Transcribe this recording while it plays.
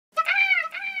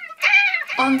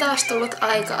On taas tullut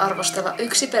aika arvostella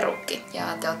yksi peruukki.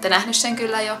 Ja te olette nähnyt sen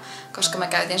kyllä jo, koska mä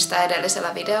käytin sitä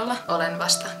edellisellä videolla. Olen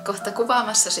vasta kohta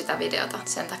kuvaamassa sitä videota.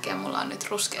 Sen takia mulla on nyt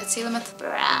ruskeat silmät.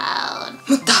 Brown.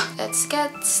 Mutta let's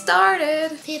get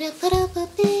started!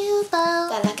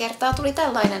 Tällä kertaa tuli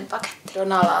tällainen paketti.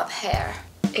 DonaLoveHair.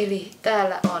 Eli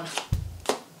täällä on...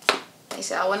 Ei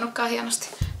se auennutkaan hienosti.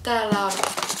 Täällä on...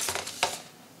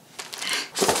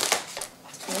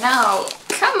 Now,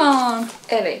 come on!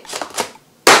 Eli...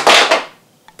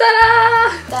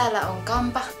 Tadaa! Täällä on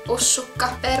kampa, pussukka,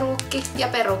 peruukki ja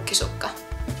peruukkisukka.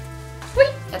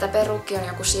 Hui! Ja tää peruukki on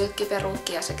joku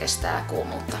silkkiperuukki ja se kestää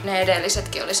kuumuutta. Ne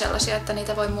edellisetkin oli sellaisia, että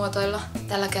niitä voi muotoilla.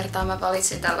 Tällä kertaa mä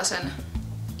valitsin tällaisen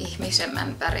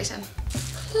ihmisemmän värisen.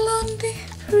 Blondi,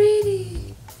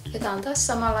 pretty. Ja tää on taas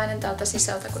samanlainen täältä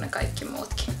sisältä kuin ne kaikki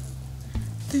muutkin.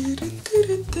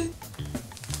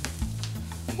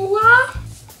 Wow!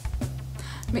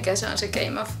 Mikä se on se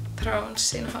Game of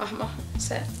Thronesin hahmo?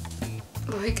 Se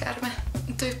luhikäärme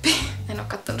tyyppi. En oo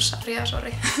kattonut sarjaa,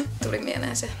 sori. Tuli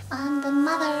mieleen se. I'm the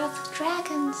mother of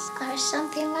dragons or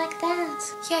something like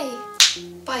that. Jei!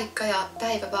 Paikka ja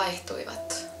päivä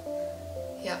vaihtuivat.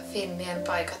 Ja Finnien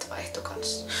paikat vaihtu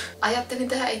kanssa. Ajattelin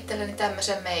tehdä itselleni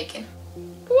tämmösen meikin.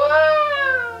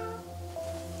 Wow!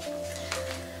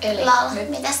 Eli Lol, nyt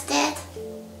mitäs teet?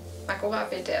 mä kuvaan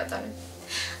videota nyt.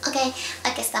 Okei,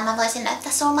 oikeastaan mä voisin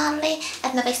näyttää sun mallia,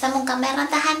 että mä pistän mun kameran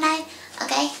tähän näin.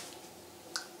 Okei.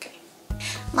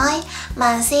 Moi,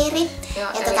 mä oon Siiri.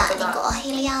 Joo, ja niinku on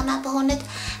hiljaa, mä puhun nyt.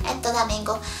 Että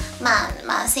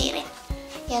mä oon Siiri.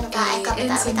 Ja eka me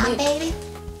tarvitaan peili.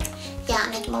 Ja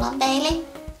nyt mulla on peili.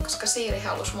 Koska Siiri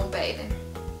halusi mun peilin,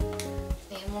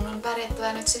 niin mun on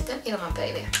pärjättävä nyt sitten ilman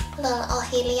peiliä. Lol, on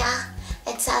hiljaa.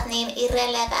 Et sä oot niin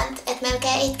irrelevant, et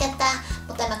melkein itkettää,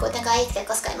 mutta en mä kuitenkaan itke,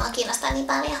 koska ei mua kiinnostaa niin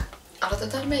paljon.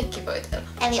 Aloitetaan meikkivoitella.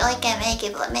 Eli oikea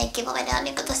meikkivoide on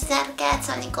niinku tosi tärkeä, että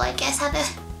se on niinku oikea sävy.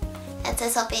 Että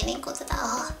se sopii niinku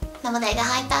ohoa. No mut eikä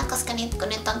haittaa, koska kun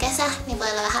nyt on kesä, niin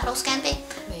voi olla vähän ruskeampi.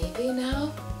 Maybe now.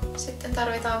 Sitten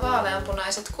tarvitaan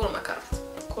vaaleanpunaiset kulmakarvat.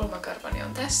 Kulmakarvani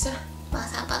on tässä. Mä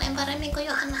osaan paljon paremmin kuin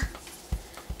Johanna.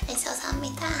 Ei se osaa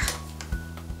mitään.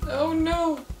 Oh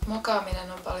no!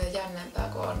 Mokaaminen on paljon jännempää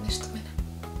kuin onnistuminen.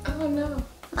 Oh no!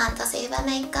 Mä oon tosi hyvä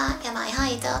meikkaa ja mä oon ihan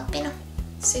ite oppinut.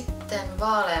 Sitten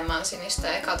vaaleamman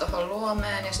sinistä eka tohon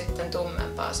luomeen ja sitten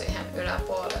tummempaa siihen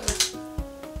yläpuolelle.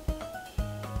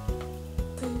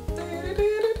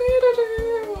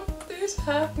 What is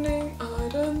happening? I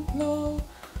don't know.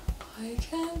 I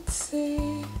can't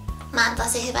see. Mä oon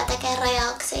tosi hyvä tekee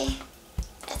rajauksia.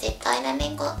 Ja sit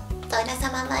toinen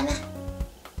samanlainen.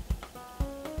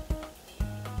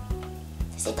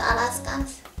 Sitten alas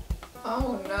kans.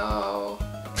 Oh no.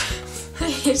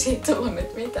 Ei siitä tullut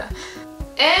nyt mitään.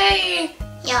 Ei!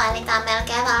 Joo, eli tää on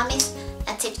melkein valmis.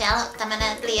 Et sit vielä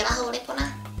tämmönen liiva huulipuna.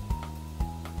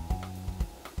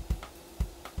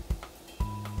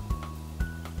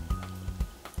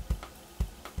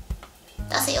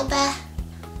 Tosi upea.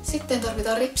 Sitten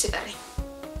tarvitaan ripsiväri.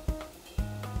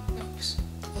 Ups,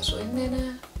 osuin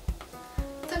nenään.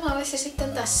 Tämä olisi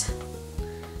sitten tässä.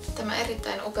 Tämä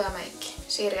erittäin upea meikki.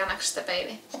 Siiri, annaks sitä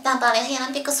peiliä? Tää on paljon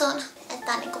hienompi kuin sun.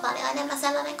 Tää on niinku paljon enemmän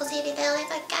sellainen kuin siinä video ja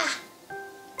kaikkea.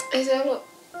 Ei se ollut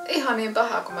ihan niin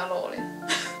paha kuin mä luulin.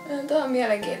 Tää on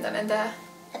mielenkiintoinen tää.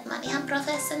 Et mä oon ihan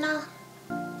professional.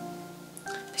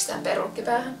 Pistään peruukki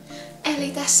päähän.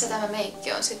 Eli tässä tämä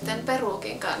meikki on sitten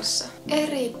peruukin kanssa.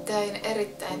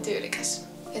 Erittäin tyylikäs.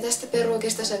 Ja tästä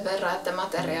peruukista sen verran, että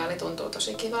materiaali tuntuu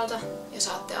tosi kivalta ja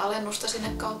saatte alennusta sinne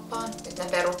kauppaan. Nyt ne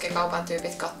peruukkikaupan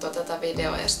tyypit katsoo tätä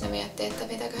videoa ja sitten ne miettii, että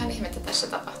mitäköhän ihmettä tässä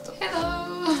tapahtuu. Hello!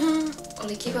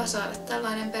 Oli kiva saada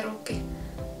tällainen peruukki.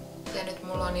 Ja nyt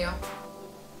mulla on jo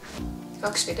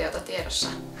 2 videota tiedossa,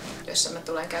 jossa mä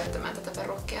tulen käyttämään tätä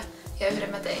peruukkia. Ja yhden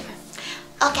mä teimme.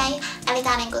 Okei, eli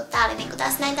tää oli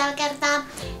tässä näin tällä kertaa.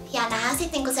 Ja nähdään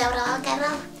sit seuraavalla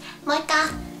kerralla. Moikka!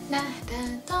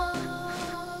 Nähdään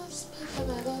taas!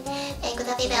 Ei kun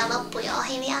tää video loppui jo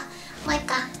hiljaa.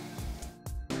 Moikka!